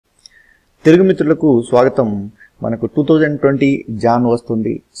తెలుగు మిత్రులకు స్వాగతం. మనకు 2020 జాన్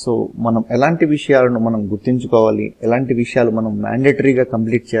వస్తుంది. సో మనం ఎలాంటి విషయాలను మనం గుర్తుంచుకోవాలి, ఎలాంటి విషయాలు మనం మ్యాండేటరీగా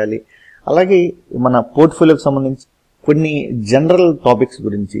కంప్లీట్ చేయాలి, అలాగే మన పోర్ట్ఫోలియోకి సంబంధించి కొన్ని జనరల్ టాపిక్స్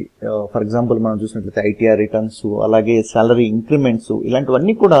గురించి, ఫర్ ఎగ్జాంపుల్ మనం చూసినట్లయితే ఐటీఆర్ రిటర్న్స్, అలాగే సాలరీ ఇంక్రిమెంట్స్,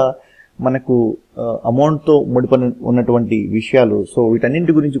 ఇలాంటివన్నీ కూడా మనకు అమౌంట్తో ముడిపడి ఉన్నటువంటి విషయాలు. సో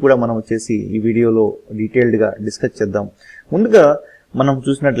వీటన్నింటి గురించి కూడా మనం వచ్చేసి ఈ వీడియోలో డీటెయిల్డ్గా డిస్కస్ చేద్దాం. ముందుగా మనం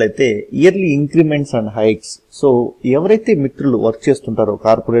చూసినట్లయితే yearly increments and hikes. So ఎవరైతే మిత్రులు వర్క్ చేస్తుంటారో,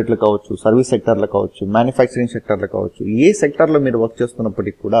 కార్పొరేట్లు కావచ్చు, సర్వీస్ సెక్టార్లు కావచ్చు, మ్యానుఫ్యాక్చరింగ్ సెక్టార్లు కావచ్చు, ఏ సెక్టార్లో మీరు వర్క్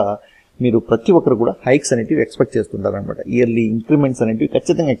చేస్తున్నప్పటికీ కూడా మీరు ప్రతి ఒక్కరు కూడా హైక్స్ అనేటివి ఎక్స్పెక్ట్ చేస్తుంటారు అనమాట. ఇయర్లీ ఇంక్రిమెంట్స్ అనేటివి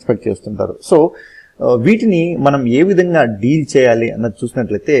ఖచ్చితంగా ఎక్స్పెక్ట్ చేస్తుంటారు. సో వీటిని మనం ఏ విధంగా డీల్ చేయాలి అన్నది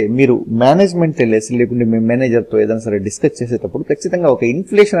చూసినట్లయితే, మీరు మేనేజ్మెంట్ లేకుంటే మీ మేనేజర్తో ఏదైనా సరే డిస్కస్ చేసేటప్పుడు ఖచ్చితంగా ఒక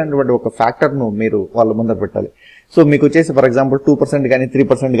ఇన్ఫ్లేషన్ అనేటువంటి ఒక ఫ్యాక్టర్ను మీరు వాళ్ళ ముందర పెట్టాలి. సో మీకు వచ్చేసి ఫర్ ఎగ్జాంపుల్ 2% కానీ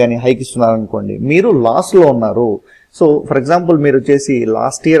 3% కానీ హైక్ ఇస్తున్నారనుకోండి, మీరు లాస్లో ఉన్నారు. సో ఫర్ ఎగ్జాంపుల్ మీరు వచ్చేసి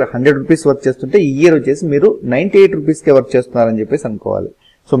లాస్ట్ ఇయర్ 100 రూపీస్ వర్క్ చేస్తుంటే ఈ ఇయర్ వచ్చేసి మీరు 98 రూపీస్కే వర్క్ చేస్తున్నారని చెప్పేసి అనుకోవాలి.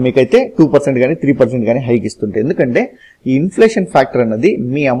 సో మీకైతే 2% కానీ 3% కానీ హైక్ ఇస్తుంటే, ఎందుకంటే ఈ ఇన్ఫ్లేషన్ ఫ్యాక్టర్ అన్నది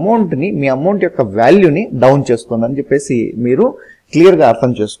మీ అమౌంట్ యొక్క వాల్యూని డౌన్ చేస్తుందని చెప్పేసి మీరు క్లియర్గా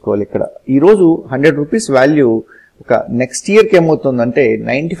అర్థం చేసుకోవాలి. ఇక్కడ ఈరోజు 100 రూపీస్ వాల్యూ ఒక నెక్స్ట్ ఇయర్కి ఏమవుతుందంటే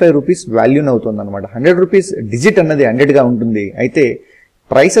 95 రూపీస్ వాల్యూని అవుతుంది అనమాట. 100 రూపీస్ డిజిట్ అన్నది 100గా ఉంటుంది. అయితే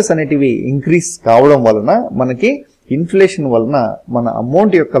ప్రైసెస్ అనేటివి ఇంక్రీజ్ కావడం వలన మనకి ఇన్ఫ్లేషన్ వలన మన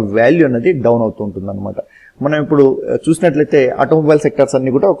అమౌంట్ యొక్క వాల్యూ అనేది డౌన్ అవుతూ ఉంటుంది అనమాట. మనం ఇప్పుడు చూసినట్లయితే ఆటోమొబైల్ సెక్టర్స్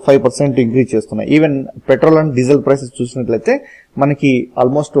అన్ని కూడా ఒక 5% ఇంక్రీజ్ చేస్తున్నాయి. Even petrol and diesel prices చూసినట్లయితే మనకి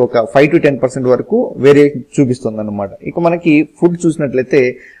ఆల్మోస్ట్ ఒక 5 to 10% వరకు వేరియేషన్ చూపిస్తుంది అనమాట. ఇక మనకి ఫుడ్ చూసినట్లయితే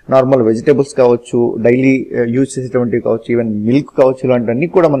నార్మల్ వెజిటేబుల్స్ కావచ్చు, డైలీ యూజ్ చేసేటువంటివి కావచ్చు, ఈవెన్ మిల్క్ కావచ్చు, ఇలాంటివన్నీ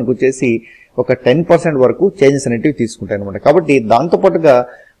కూడా మనకు వచ్చేసి ఒక 10% వరకు చేంజెస్ అనేటివి తీసుకుంటాయి అనమాట. కాబట్టి దాంతోపాటుగా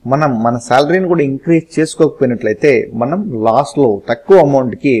మన శాలరీని కూడా ఇంక్రీజ్ చేసుకోకపోయినట్లయితే మనం లాస్ లో తక్కువ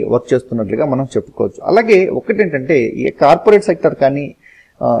అమౌంట్ కి వర్క్ చేస్తున్నట్లుగా మనం చెప్పుకోవచ్చు. అలాగే ఒకటేంటంటే, ఏ కార్పొరేట్ సెక్టర్ కానీ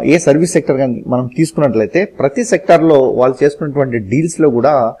ఏ సర్వీస్ సెక్టర్ కానీ మనం తీసుకున్నట్లయితే ప్రతి సెక్టర్ లో వాళ్ళు చేసుకున్నటువంటి డీల్స్ లో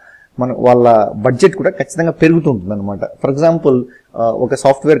కూడా వాళ్ళ బడ్జెట్ కూడా ఖచ్చితంగా పెరుగుతుంటుంది అనమాట. ఫర్ ఎగ్జాంపుల్ ఒక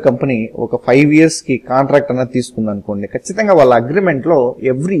సాఫ్ట్వేర్ కంపెనీ ఒక 5 years కి కాంట్రాక్ట్ అనేది తీసుకుంది అనుకోండి, ఖచ్చితంగా వాళ్ళ అగ్రిమెంట్ లో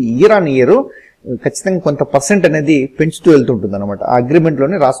ఎవ్రీ ఇయర్ ఆన్ ఇయర్ ఖచ్చితంగా కొంత పర్సెంట్ అనేది పెంచుతూ వెళ్తుంటుంది అనమాట. ఆ అగ్రిమెంట్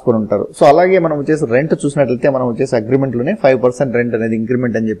లోనే రాసుకొని ఉంటారు. సో అలాగే మనం వచ్చేసి రెంట్ చూసినట్లయితే మనం వచ్చేసి అగ్రిమెంట్ లోనే 5% రెంట్ అనేది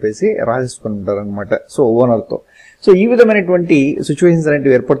ఇంక్రిమెంట్ అని చెప్పేసి రాసేసుకొని ఉంటారు అనమాట, సో ఓనర్ తో. సో ఈ విధమైనటువంటి సిచ్యువేషన్స్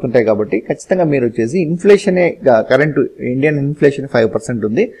అనేవి ఏర్పడుతుంటాయి. కాబట్టి ఖచ్చితంగా మీరు వచ్చేసి ఇన్ఫ్లేషనే, కరెంట్ ఇండియన్ ఇన్ఫ్లేషన్ 5%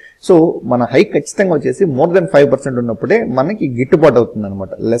 ఉంది. సో మన హైక్ ఖచ్చితంగా వచ్చేసి మోర్ దెన్ 5% ఉన్నప్పుడే మనకి గిట్టుబాటు అవుతుంది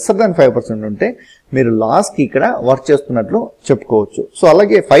అనమాట. లెస్సర్ దాన్ 5% ఉంటే మీరు లాస్ కి ఇక్కడ వర్క్ చేస్తున్నట్లు చెప్పుకోవచ్చు. సో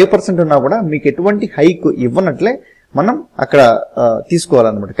అలాగే 5% ఉన్నా కూడా మీకు ఎటువంటి హైక్ ఇవ్వనట్లే మనం అక్కడ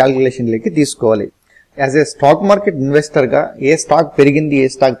తీసుకోవాలన్నమాట, క్యాల్కులేషన్లోకి తీసుకోవాలి. As a stock market investor గా ఏ స్టాక్ పెరిగింది, ఏ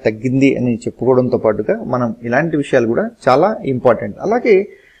స్టాక్ తగ్గింది అని చెప్పుకోవడంతో పాటుగా మనం ఇలాంటి విషయాలు కూడా చాలా ఇంపార్టెంట్. అలాగే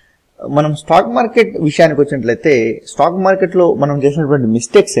మనం స్టాక్ మార్కెట్ విషయానికి వచ్చినట్లయితే, స్టాక్ మార్కెట్ లో మనం చేసినటువంటి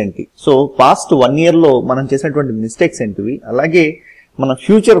మిస్టేక్స్ ఏంటి, సో పాస్ట్ 1 year లో మనం చేసినటువంటి మిస్టేక్స్ ఏంటివి, అలాగే మన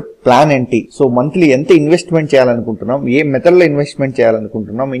ఫ్యూచర్ ప్లాన్ ఏంటి, సో మంత్లీ ఎంత ఇన్వెస్ట్మెంట్ చేయాలనుకుంటున్నాం, ఏ మెథడ్ లో ఇన్వెస్ట్మెంట్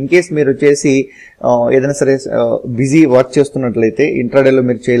చేయాలనుకుంటున్నాం, ఇన్ కేస్ మీరు వచ్చేసి ఏదైనా సరే బిజీ వర్క్ చేస్తున్నట్లయితే ఇంట్రాడేలో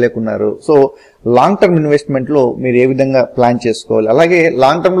మీరు చేయలేకున్నారు, సో లాంగ్ టర్మ్ ఇన్వెస్ట్మెంట్ లో మీరు ఏ విధంగా ప్లాన్ చేసుకోవాలి, అలాగే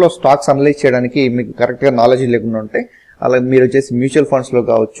లాంగ్ టర్మ్ లో స్టాక్స్ అనలైజ్ చేయడానికి మీకు కరెక్ట్ గా నాలెడ్జ్ లేకుండా ఉంటే అలాగే మీరు వచ్చేసి మ్యూచువల్ ఫండ్స్ లో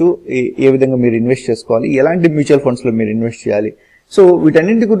కావచ్చు ఏ విధంగా మీరు ఇన్వెస్ట్ చేసుకోవాలి, ఎలాంటి మ్యూచువల్ ఫండ్స్ లో మీరు ఇన్వెస్ట్ చేయాలి, సో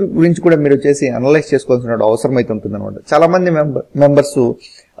వీటన్నింటి గురించి కూడా మీరు వచ్చేసి అనలైజ్ చేసుకోవాల్సిన అవసరం అయితే ఉంటుంది అనమాట. చాలా మంది మెంబర్స్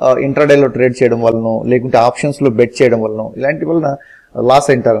ఇంట్రాడేలో ట్రేడ్ చేయడం వలన, లేకుంటే ఆప్షన్స్ లో బెట్ చేయడం వలన, ఇలాంటి వలన లాస్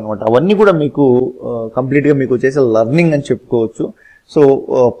అయింటారు అనమాట. అవన్నీ కూడా మీకు కంప్లీట్ గా మీకు వచ్చేసి లర్నింగ్ అని చెప్పుకోవచ్చు. సో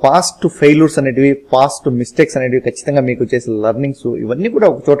పాస్ట్ ఫెయిల్యూర్స్ అనేటివి, పాస్ట్ మిస్టేక్స్ అనేటివి ఖచ్చితంగా మీకు వచ్చేసి లర్నింగ్స్, ఇవన్నీ కూడా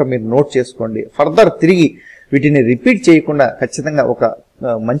ఒక చోట మీరు నోట్ చేసుకోండి. ఫర్దర్ తిరిగి వీటిని రిపీట్ చేయకుండా ఖచ్చితంగా ఒక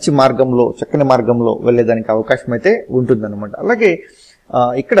మంచి మార్గంలో, చక్కని మార్గంలో వెళ్లేదానికి అవకాశం అయితే ఉంటుందన్నమాట. అలాగే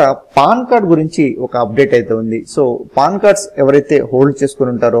ఇక్కడ పాన్ కార్డ్ గురించి ఒక అప్డేట్ అయితే ఉంది. సో పాన్ కార్డ్స్ ఎవరైతే హోల్డ్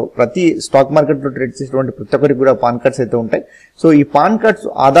చేసుకుని ఉంటారో, ప్రతి స్టాక్ మార్కెట్ లో ట్రేడ్ చేసేటువంటి ప్రతి ఒక్కరికి కూడా పాన్ కార్డ్స్ అయితే ఉంటాయి. సో ఈ పాన్ కార్డ్స్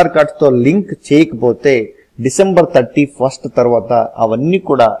ఆధార్ కార్డ్స్ తో లింక్ చేయకపోతే December 31st తర్వాత అవన్నీ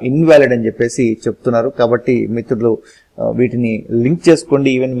కూడా ఇన్వాలిడ్ అని చెప్పేసి చెప్తున్నారు. కాబట్టి మిత్రులు వీటిని లింక్ చేసుకోండి.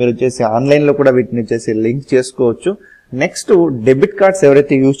 ఈవెన్ మీరు వచ్చేసి ఆన్లైన్ లో కూడా వీటిని వచ్చేసి లింక్ చేసుకోవచ్చు. నెక్స్ట్ డెబిట్ కార్డ్స్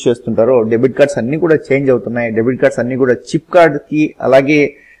ఎవరైతే యూజ్ చేస్తుంటారో, డెబిట్ కార్డ్స్ అన్ని కూడా చేంజ్ అవుతున్నాయి. డెబిట్ కార్డ్స్ అన్ని కూడా చిప్ కార్డ్ కి, అలాగే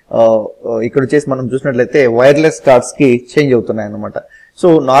ఇక్కడ వచ్చేసి మనం చూసినట్లయితే వైర్లెస్ కార్డ్స్ కి చేంజ్ అవుతున్నాయి అనమాట. సో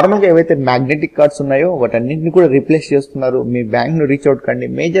నార్మల్గా ఏవైతే మ్యాగ్నెటిక్ కార్డ్స్ ఉన్నాయో వాటన్నింటిని కూడా రీప్లేస్ చేస్తున్నారు. మీ బ్యాంక్ను రీచ్ అవుట్ కండి.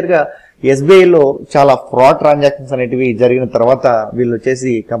 మేజర్గా ఎస్బీఐలో చాలా ఫ్రాడ్ ట్రాన్సాక్షన్స్ అనేటివి జరిగిన తర్వాత వీళ్ళు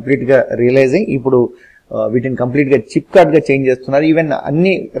వచ్చేసి కంప్లీట్గా రియలైజ్ అయ్యి ఇప్పుడు వీటిని కంప్లీట్గా చిప్ కార్డ్గా చేంజ్ చేస్తున్నారు. ఈవెన్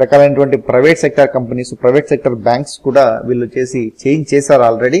అన్ని రకాలైనటువంటి private sector companies, private sector banks కూడా వీళ్ళు వచ్చేసి చేంజ్ చేశారు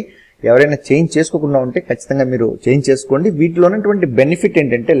ఆల్రెడీ. ఎవరైనా చేంజ్ చేసుకోకుండా ఉంటే ఖచ్చితంగా మీరు చేంజ్ చేసుకోండి. వీటిలో ఉన్నటువంటి బెనిఫిట్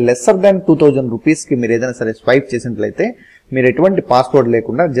ఏంటంటే లెస్సర్ దాన్ 2000 రూపీస్కి మీరు ఏదైనా సరే స్వైప్ చేసినట్లయితే మీరు ఎటువంటి పాస్వర్డ్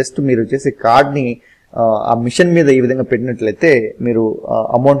లేకుండా జస్ట్ మీరు వచ్చేసి కార్డ్ని ఆ మిషన్ మీద ఈ విధంగా పెట్టినట్లయితే మీరు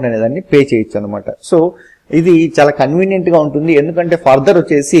అమౌంట్ అనేదాన్ని పే చేయొచ్చు అనమాట. సో ఇది చాలా కన్వీనియంట్ గా ఉంటుంది. ఎందుకంటే ఫర్దర్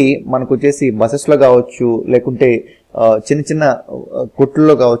వచ్చేసి మనకు వచ్చేసి బస్సెస్ లో కావచ్చు, లేకుంటే చిన్న చిన్న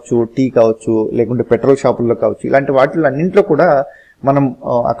కొట్టుల్లో కావచ్చు, టీ కావచ్చు, లేకుంటే పెట్రోల్ షాపుల్లో కావచ్చు, ఇలాంటి వాటిల్లో అన్నింటిలో కూడా మనం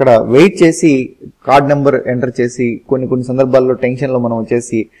అక్కడ వెయిట్ చేసి కార్డ్ నెంబర్ ఎంటర్ చేసి కొన్ని సందర్భాల్లో టెన్షన్ లో మనం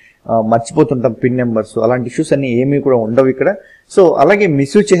వచ్చేసి మర్చిపోతుంటాం పిన్ నెంబర్స్. అలాంటి ఇష్యూస్ అన్ని ఏమీ కూడా ఉండవు ఇక్కడ. సో అలాగే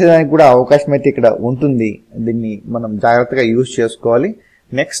మిస్యూజ్ చేసేదానికి కూడా అవకాశం అయితే ఇక్కడ ఉంటుంది. దీన్ని మనం జాగ్రత్తగా యూజ్ చేసుకోవాలి.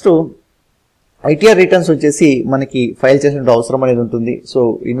 నెక్స్ట్ ఐటీఆర్ రిటర్న్స్ వచ్చేసి మనకి ఫైల్ చేసిన అవసరం అనేది ఉంటుంది. సో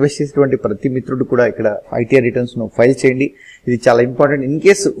ఇన్వెస్ట్ చేసేటువంటి ప్రతి మిత్రుడు కూడా ఇక్కడ ఐటీఆర్ రిటర్న్స్ ను ఫైల్ చేయండి. ఇది చాలా ఇంపార్టెంట్. ఇన్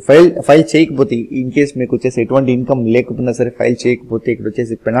కేస్ ఫైల్ చేయకపోతే, ఇన్ కేస్ మీకు వచ్చేసి ఎటువంటి ఇన్కమ్ లేకపోయినా సరే ఫైల్ చేయకపోతే ఇక్కడ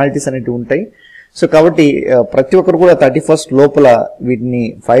వచ్చేసి పెనాల్టీస్ అనేవి ఉంటాయి. సో కాబట్టి ప్రతి ఒక్కరు కూడా 31st లోపల వీటిని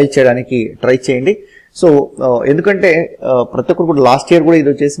ఫైల్ చేయడానికి ట్రై చేయండి. సో ఎందుకంటే ప్రతి ఒక్కరు కూడా లాస్ట్ ఇయర్ కూడా ఇది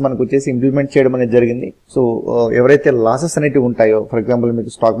వచ్చేసి మనకు వచ్చేసి ఇంప్లిమెంట్ చేయడం అనేది జరిగింది. సో ఎవరైతే లాసెస్ అనేవి ఉంటాయో, ఫర్ ఎగ్జాంపుల్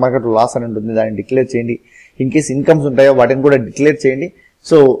మీకు స్టాక్ మార్కెట్ లాస్ అని ఉంటుంది, దాన్ని డిక్లేర్ చేయండి. ఇన్ కేస్ ఇన్కమ్స్ ఉంటాయో వాటిని కూడా డిక్లేర్ చేయండి.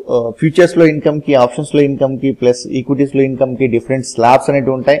 సో ఫ్యూచర్స్ లో ఇన్కమ్ కి, ఆప్షన్స్ లో ఇన్కమ్ కి, ప్లస్ ఈక్విటీస్ లో ఇన్కమ్ కి డిఫరెంట్ స్లాబ్స్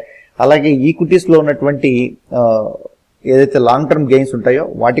అనేవి ఉంటాయి. అలాగే ఈక్విటీస్ లో ఉన్నటువంటి ఏదైతే లాంగ్ టర్మ్ గెయిన్స్ ఉంటాయో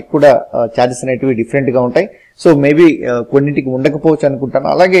వాటికి కూడా ఛార్జెస్ అనేటివి డిఫరెంట్ గా ఉంటాయి. సో మేబీ కొన్నింటికి ఉండకపోవచ్చు అనుకుంటాను.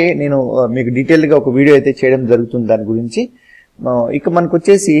 అలాగే నేను మీకు డీటెయిల్ గా ఒక వీడియో అయితే చేయడం జరుగుతుంది దాని గురించి. ఇక మనకు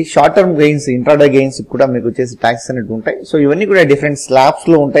వచ్చేసి short term gains, intraday gains కూడా మీకు వచ్చేసి ట్యాక్స్ అనేవి ఉంటాయి. సో ఇవన్నీ కూడా డిఫరెంట్ స్లాబ్స్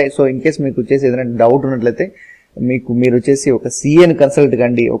లో ఉంటాయి. సో ఇన్ కేస్ మీకు వచ్చేసి ఏదైనా డౌట్ ఉన్నట్లయితే మీరు వచ్చేసి ఒక సీఏని కన్సల్ట్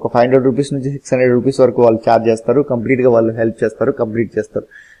కండి. ఒక 500 రూపీస్ నుంచి 600 రూపీస్ వరకు వాళ్ళు ఛార్జ్ చేస్తారు. కంప్లీట్ గా వాళ్ళు హెల్ప్ చేస్తారు, కంప్లీట్ చేస్తారు.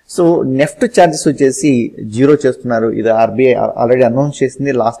 సో నెఫ్ట్ ఛార్జెస్ వచ్చేసి 0 చేస్తున్నారు. ఇది ఆర్బీఐ ఆల్రెడీ అనౌన్స్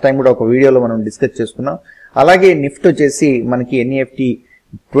చేసింది. లాస్ట్ టైం కూడా ఒక వీడియోలో మనం డిస్కస్ చేసుకున్నాం. అలాగే నిఫ్ట్ వచ్చేసి మనకి ఎన్ఈఎఫ్టీ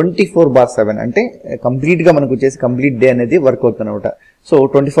 24/7 అంటే కంప్లీట్ గా మనకు వచ్చేసి కంప్లీట్ డే అనేది వర్క్ అవుతుంది అనమాట. సో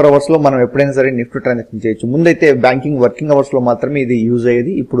 24 అవర్స్ లో మనం ఎప్పుడైనా సరే నిఫ్ట్ ట్రాన్సాక్షన్ చేయొచ్చు. ముందైతే బ్యాంకింగ్ వర్కింగ్ అవర్స్ లో మాత్రమే ఇది యూజ్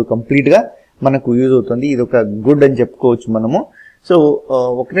అయ్యేది. ఇప్పుడు కంప్లీట్ గా మనకు యూజ్ అవుతుంది. ఇది ఒక గుడ్ అని చెప్పుకోవచ్చు మనము. సో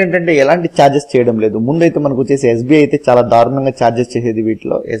ఒకటేంటంటే ఎలాంటి ఛార్జెస్ చేయడం లేదు. ముందైతే మనకు వచ్చేసి ఎస్బీఐ అయితే చాలా దారుణంగా ఛార్జెస్ చేసేది.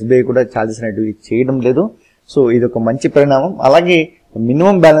 వీటిలో ఎస్బీఐ కూడా ఛార్జెస్ అనేవి చేయడం లేదు. సో ఇది ఒక మంచి పరిణామం. అలాగే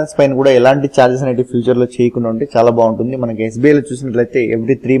మినిమం బ్యాలెన్స్ పైన కూడా ఎలాంటి ఛార్జెస్ అనేవి ఫ్యూచర్ లో చేయకుండా ఉంటే చాలా బాగుంటుంది. మనకి ఎస్బీఐలో చూసినట్లయితే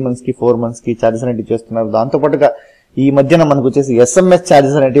ఎవ్రీ 3 months కి 4 months కి ఛార్జెస్ అనేవి చేస్తున్నారు. దాంతో పాటుగా ఈ మధ్యన మనకు వచ్చేసి ఎస్ఎంఎస్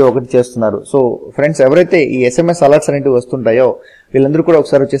ఛార్జెస్ అనేవి ఒకటి చేస్తున్నారు. సో ఫ్రెండ్స్, ఎవరైతే ఈ ఎస్ఎంఎస్ అలర్ట్స్ అనేవి వస్తుంటాయో వీళ్ళందరూ కూడా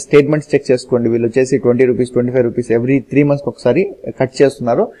ఒకసారి వచ్చేసి స్టేట్మెంట్స్ చెక్ చేసుకోండి. వీళ్ళు వచ్చేసి 20 రూపీస్ 25 రూపీస్ ఎవ్రీ 3 months ఒకసారి కట్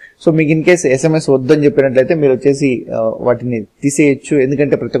చేస్తున్నారు. సో మీకు ఇన్ కేసు ఎస్ఎంఎస్ వద్దని చెప్పినట్లయితే మీరు వచ్చేసి వాటిని తీసేయచ్చు.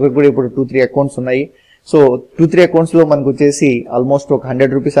 ఎందుకంటే ప్రతి ఒక్కరికి కూడా ఇప్పుడు 2-3 అకౌంట్స్ ఉన్నాయి. సో 2-3 అకౌంట్స్ లో మనకు వచ్చేసి ఆల్మోస్ట్ ఒక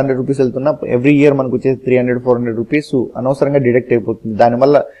 100 రూపీస్ వెళ్తున్నా. ఎవ్రీ ఇయర్ మనకు వచ్చేసి 300-400 రూపీస్ అనవసరంగా డిడక్ట్ అయిపోతుంది.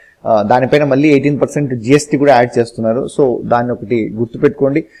 దానివల్ల దానిపైన మళ్ళీ 18% జిఎస్టీ కూడా యాడ్ చేస్తున్నారు. సో దాన్ని ఒకటి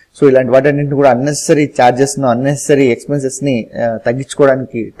గుర్తుపెట్టుకోండి. సో ఇలాంటి వాటన్నింటిని కూడా అన్నెసరీ ఛార్జెస్ ను, అన్నెసరీ ఎక్స్పెన్సెస్ ని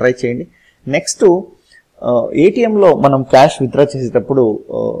తగ్గించుకోవడానికి ట్రై చేయండి. నెక్స్ట్ ఏటీఎం లో మనం క్యాష్ విత్డ్రా చేసేటప్పుడు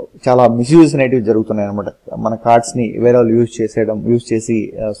చాలా మిస్యూజ్ అనేటివి జరుగుతున్నాయి అనమాట. మన కార్డ్స్ ని వేరే వాళ్ళు యూజ్ చేసి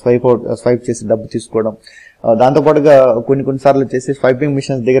స్వైప్ చేసి డబ్బు తీసుకోవడం. దాంతోపాటుగా కొన్నిసార్లు వచ్చేసి స్వైపింగ్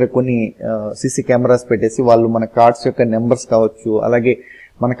మిషన్స్ దగ్గర కొన్ని సీసీ కెమెరాస్ పెట్టేసి వాళ్ళు మన కార్డ్స్ యొక్క నెంబర్స్ కావచ్చు, అలాగే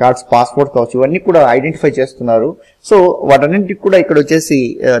మన కార్డ్స్ పాస్పోర్ట్ కావచ్చు, ఇవన్నీ కూడా ఐడెంటిఫై చేస్తున్నారు. సో వాటన్నింటికి కూడా ఇక్కడ వచ్చేసి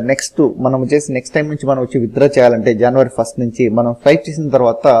నెక్స్ట్ టైం నుంచి మనం వచ్చి విత్డ్రా చేయాలంటే January 1st నుంచి మనం స్వైప్ చేసిన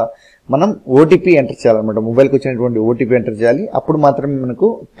తర్వాత మనం ఓటీపీ ఎంటర్ చేయాలన్నమాట. మొబైల్కి వచ్చినటువంటి ఓటీపీ ఎంటర్ చేయాలి. అప్పుడు మాత్రమే మనకు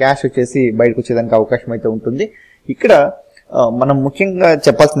క్యాష్ వచ్చేసి బయటకు వచ్చేదానికి అవకాశం అయితే ఉంటుంది. ఇక్కడ మనం ముఖ్యంగా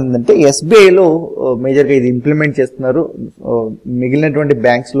చెప్పాల్సింది ఏంటంటే ఎస్బీఐలో మేజర్గా ఇది ఇంప్లిమెంట్ చేస్తున్నారు. మిగిలినటువంటి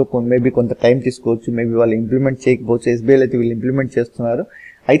బ్యాంక్స్ లో మేబీ కొంత టైం తీసుకోవచ్చు, మేబీ వాళ్ళు ఇంప్లిమెంట్ చేయకపోవచ్చు. ఎస్బీఐలో అయితే వీళ్ళు ఇంప్లిమెంట్ చేస్తున్నారు.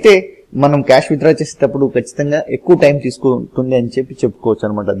 అయితే మనం క్యాష్ విత్డ్రా చేసేటప్పుడు ఖచ్చితంగా ఎక్కువ టైం తీసుకుంటుంది అని చెప్పుకోవచ్చు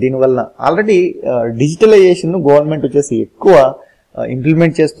అనమాట. దీనివల్ల ఆల్రెడీ డిజిటలైజేషన్ గవర్నమెంట్ వచ్చేసి ఎక్కువ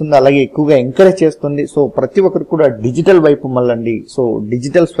ఇంప్లిమెంట్ చేస్తుంది, అలాగే ఎక్కువగా ఎంకరేజ్ చేస్తుంది. సో ప్రతి ఒక్కరు కూడా డిజిటల్ వైపు మళ్ళండి. సో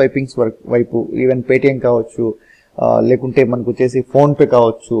డిజిటల్ స్వైపింగ్స్ వైపు, ఈవెన్ పేటిఎం కావచ్చు, లేకుంటే మనకు వచ్చేసి ఫోన్ పే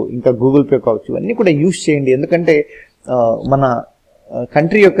కావచ్చు, ఇంకా గూగుల్ పే కావచ్చు, ఇవన్నీ కూడా యూజ్ చేయండి. ఎందుకంటే మన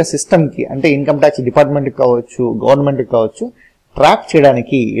కంట్రీ యొక్క సిస్టమ్ కి, అంటే ఇన్కమ్ ట్యాక్స్ డిపార్ట్మెంట్ కావచ్చు, గవర్నమెంట్ కావచ్చు, ట్రాక్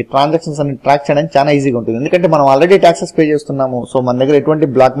చేయడానికి, ఈ ట్రాన్సాక్షన్స్ అన్ని ట్రాక్ చేయడానికి చాలా ఈజీగా ఉంటుంది. ఎందుకంటే మనం ఆల్రెడీ ట్యాక్సెస్ పే చేస్తున్నాము. సో మన దగ్గర ఎటువంటి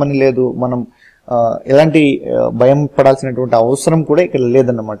బ్లాక్ మనీ లేదు, మనం ఎలాంటి భయం పడాల్సినటువంటి అవసరం కూడా ఇక్కడ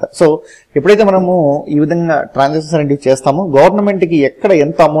లేదన్నమాట. సో ఎప్పుడైతే మనము ఈ విధంగా ట్రాన్సాక్షన్స్ అనేవి చేస్తామో గవర్నమెంట్ కి ఎక్కడ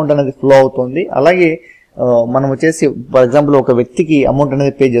ఎంత అమౌంట్ అనేది ఫ్లో అవుతుంది, అలాగే మనం వచ్చేసి ఫర్ ఎగ్జాంపుల్ ఒక వ్యక్తికి అమౌంట్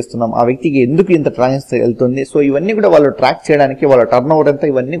అనేది పే చేస్తున్నాం, ఆ వ్యక్తికి ఎందుకు ఇంత ట్రాన్సాక్షన్ వెళ్తుంది, సో ఇవన్నీ కూడా వాళ్ళు ట్రాక్ చేయడానికి, వాళ్ళ టర్న్ ఓవర్ ఎంత,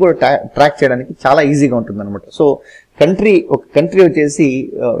 ఇవన్నీ కూడా ట్రాక్ చేయడానికి చాలా ఈజీగా ఉంటుంది అనమాట. సో ఒక కంట్రీ వచ్చేసి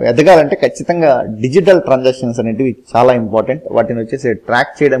ఎదగాలంటే ఖచ్చితంగా డిజిటల్ ట్రాన్సాక్షన్స్ అనేటివి చాలా ఇంపార్టెంట్. వాటిని వచ్చేసి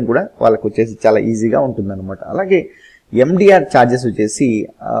ట్రాక్ చేయడం కూడా వాళ్ళకి వచ్చేసి చాలా ఈజీగా ఉంటుంది అనమాట. అలాగే ఎండిఆర్ ఛార్జెస్ వచ్చేసి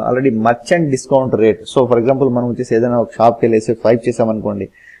already merchant discount rate. So for example మనం వచ్చేసి ఏదైనా ఒక షాప్కి వెళ్ళేసి 5 చేసామనుకోండి,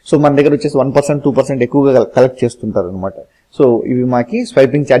 సో మన దగ్గర వచ్చేసి 1%, 2% ఎక్కువగా కలెక్ట్ చేస్తుంటారు అనమాట. సో ఇవి మాకి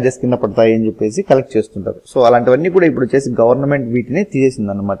స్వైపింగ్ ఛార్జెస్ కింద పడతాయి అని చెప్పేసి కలెక్ట్ చేస్తుంటారు. సో అలాంటివన్నీ కూడా ఇప్పుడు వచ్చేసి గవర్నమెంట్ వీటిని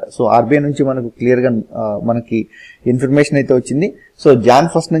తీసేసింది అనమాట. సో ఆర్బీఐ నుంచి మనకు క్లియర్ గా మనకి ఇన్ఫర్మేషన్ అయితే వచ్చింది. సో Jan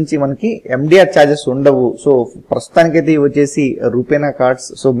 1 నుంచి మనకి ఎండిఆర్ ఛార్జెస్ ఉండవు. సో ప్రస్తుతానికైతే వచ్చేసి రూపేనా కార్డ్స్,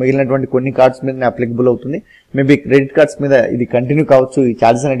 సో మిగిలినటువంటి కొన్ని కార్డ్స్ మీద అప్లికబుల్ అవుతుంది. మేబీ క్రెడిట్ కార్డ్స్ మీద ఇది కంటిన్యూ కావచ్చు, ఈ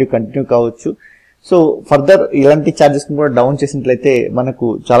ఛార్జెస్ అనేవి కంటిన్యూ కావచ్చు. సో ఫర్దర్ ఇలాంటి ఛార్జెస్ కూడా డౌన్ చేసినట్లయితే మనకు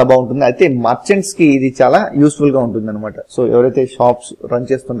చాలా బాగుంటుంది. అయితే మర్చెంట్స్ కి ఇది చాలా యూస్ఫుల్ గా ఉంటుంది అనమాట. సో ఎవరైతే షాప్స్ రన్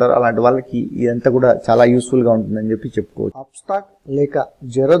చేస్తుంటారో అలాంటి వాళ్ళకి ఇదంతా కూడా చాలా యూస్ఫుల్ గా ఉంటుందని చెప్పి చెప్పుకోవచ్చు. అప్స్టాక్ లేక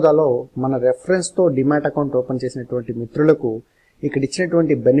జెరోదాలో మన రెఫరెన్స్ తో డిమాట్ అకౌంట్ ఓపెన్ చేసినటువంటి మిత్రులకు ఇక్కడ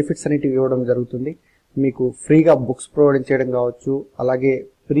ఇచ్చినటువంటి బెనిఫిట్స్ అనేటివి ఇవ్వడం జరుగుతుంది. మీకు ఫ్రీగా బుక్స్ ప్రొవైడ్ చేయడం కావచ్చు, అలాగే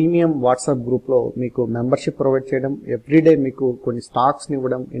ప్రీమియం వాట్సాప్ గ్రూప్ లో మీకు మెంబర్షిప్ ప్రొవైడ్ చేయడం, ఎవ్రీడే మీకు కొన్ని స్టాక్స్ ని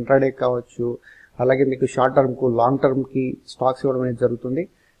ఇవ్వడం, ఇంట్రాడే కావచ్చు, అలాగే మీకు షార్ట్ టర్మ్ కు లాంగ్ టర్మ్ కి స్టాక్స్ ఇవ్వడం అనేది జరుగుతుంది.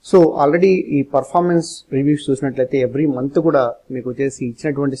 సో ఆల్రెడీ ఈ పర్ఫార్మెన్స్ రివ్యూస్ చూసినట్లయితే ఎవ్రీ మంత్ కూడా మీకు వచ్చేసి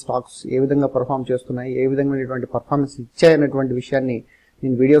ఇచ్చినటువంటి స్టాక్స్ ఏ విధంగా పర్ఫార్మ్ చేస్తున్నాయి, ఏ విధమైనటువంటి పర్ఫార్మెన్స్ ఇచ్చాయనేటువంటి విషయాన్ని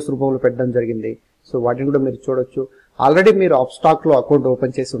నేను వీడియోస్ రూపంలో పెట్టడం జరిగింది. సో వాటిని కూడా మీరు చూడొచ్చు. ఆల్రెడీ మీరు అప్స్టాక్ లో అకౌంట్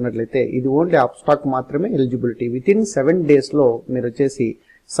ఓపెన్ చేసి ఉన్నట్లయితే ఇది ఓన్లీ అప్స్టాక్ మాత్రమే ఎలిజిబిలిటీ. విత్ ఇన్ 7 days లో మీరు వచ్చేసి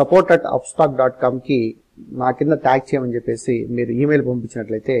support@upstock.com కి నా కింద ట్యాగ్ చేయమని చెప్పేసి మీరు ఈమెయిల్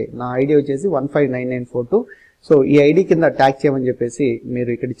పంపించినట్లయితే, నా ఐడి వచ్చేసి 159942. సో ఈ ఐడి కింద ట్యాగ్ చేయమని చెప్పేసి మీరు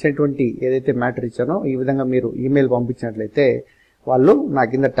ఇక్కడ ఇచ్చినటువంటి ఏదైతే మ్యాటర్ ఇచ్చానో ఈ విధంగా మీరు ఈమెయిల్ పంపించినట్లయితే వాళ్ళు నా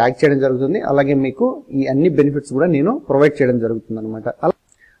కింద ట్యాగ్ చేయడం జరుగుతుంది. అలాగే మీకు ఈ అన్ని బెనిఫిట్స్ కూడా నేను ప్రొవైడ్ చేయడం జరుగుతుంది అనమాట.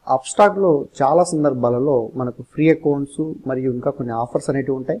 అప్స్టాక్ లో చాలా సందర్భాలలో మనకు ఫ్రీ అకౌంట్స్ మరియు ఇంకా కొన్ని ఆఫర్స్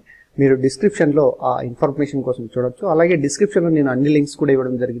అనేవి ఉంటాయి. మీరు డిస్క్రిప్షన్ లో ఆ ఇన్ఫర్మేషన్ కోసం చూడొచ్చు. అలాగే డిస్క్రిప్షన్ లో నేను అన్ని లింక్స్ కూడా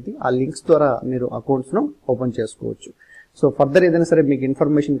ఇవ్వడం జరిగింది. ఆ లింక్స్ ద్వారా మీరు అకౌంట్స్ ను ఓపెన్ చేసుకోవచ్చు. సో ఫర్దర్ ఏదైనా సరే మీకు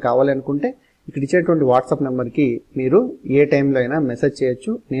ఇన్ఫర్మేషన్ కావాలి అనుకుంటే ఇక్కడ ఇచ్చేటువంటి వాట్సాప్ నెంబర్ కి మీరు ఏ టైంలో అయినా మెసేజ్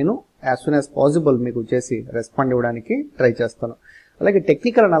చేయొచ్చు. నేను యాజ్ సూన్ యాజ్ పాసిబుల్ మీకు వచ్చేసి రెస్పాండ్ ఇవ్వడానికి ట్రై చేస్తాను. అలాగే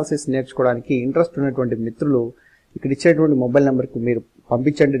టెక్నికల్ అనాలిసిస్ నేర్చుకోవడానికి ఇంట్రెస్ట్ ఉన్నటువంటి మిత్రులు ఇక్కడ ఇచ్చేటువంటి మొబైల్ నెంబర్కి మీరు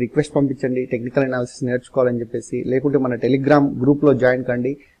పంపించండి, రిక్వెస్ట్ పంపించండి, టెక్నికల్ అనాలిసిస్ నేర్చుకోవాలని చెప్పేసి. లేకుంటే మన టెలిగ్రామ్ గ్రూప్ లో జాయిన్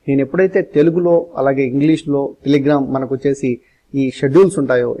కండి. నేను ఎప్పుడైతే తెలుగులో అలాగే ఇంగ్లీష్ లో టెలిగ్రామ్ మనకు వచ్చేసి ఈ షెడ్యూల్స్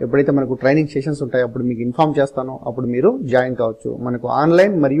ఉంటాయో, ఎప్పుడైతే మనకు ట్రైనింగ్ సెషన్స్ ఉంటాయో అప్పుడు మీకు ఇన్ఫార్మ్ చేస్తానో అప్పుడు మీరు జాయిన్ కావచ్చు. మనకు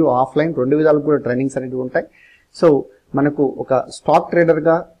ఆన్లైన్ మరియు ఆఫ్లైన్ 2 విధాలు కూడా ట్రైనింగ్స్ అనేవి ఉంటాయి. సో మనకు ఒక స్టాక్ ట్రేడర్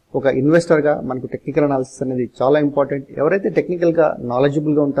గా, ఒక ఇన్వెస్టర్ గా మనకు టెక్నికల్ అనాలిసిస్ అనేది చాలా ఇంపార్టెంట్. ఎవరైతే టెక్నికల్ గా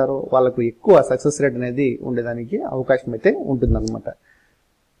నాలెడ్జబుల్ గా ఉంటారో వాళ్ళకు ఎక్కువ సక్సెస్ రేట్ అనేది ఉండేదానికి అవకాశం అయితే ఉంటుందన్నమాట.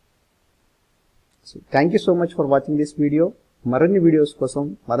 So thank you so much for watching this video. మరిన్ని వీడియోస్ కోసం,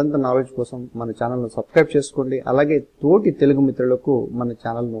 మరింత నాలెడ్జ్ కోసం మన ఛానల్ను సబ్స్క్రైబ్ చేసుకోండి. అలాగే తోటి తెలుగు మిత్రులకు మన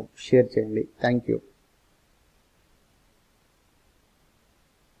ఛానల్ను షేర్ చేయండి. Thank you.